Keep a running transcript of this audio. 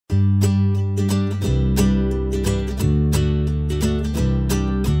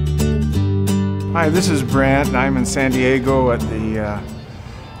Hi, this is Brent, and I'm in San Diego at the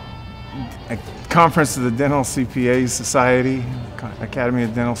conference of the Dental CPA Society, Academy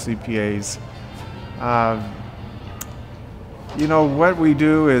of Dental CPAs. You know, what we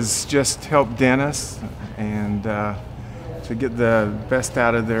do is just help dentists and to get the best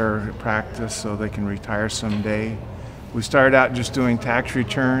out of their practice so they can retire someday. We started out just doing tax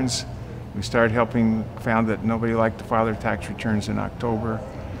returns. We started found that nobody liked to file their tax returns in October.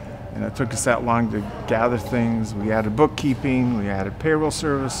 And it took us that long to gather things. We added bookkeeping, we added payroll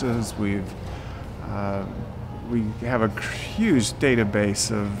services. We have a huge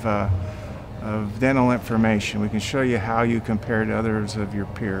database of dental information. We can show you how you compare to others of your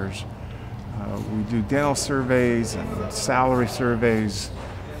peers. We do dental surveys and salary surveys.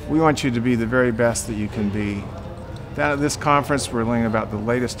 We want you to be the very best that you can be. Down at this conference, we're learning about the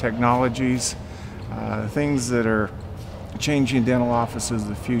latest technologies, things that are changing dental offices of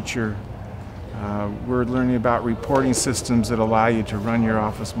the future. We're learning about reporting systems that allow you to run your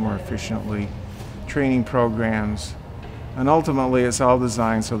office more efficiently, training programs, and ultimately it's all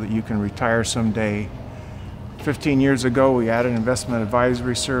designed so that you can retire someday. 15 years ago, we added an investment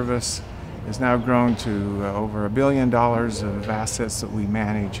advisory service. It's now grown to over $1 billion of assets that we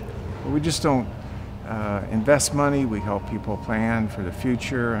manage. But we just don't invest money. We help people plan for the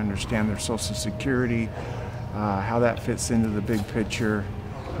future, understand their Social Security, how that fits into the big picture,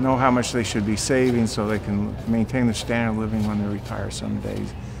 know how much they should be saving so they can maintain their standard of living when they retire some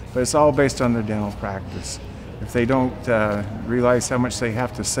days. But it's all based on their dental practice. If they don't realize how much they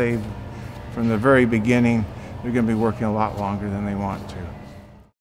have to save from the very beginning, they're going to be working a lot longer than they want to.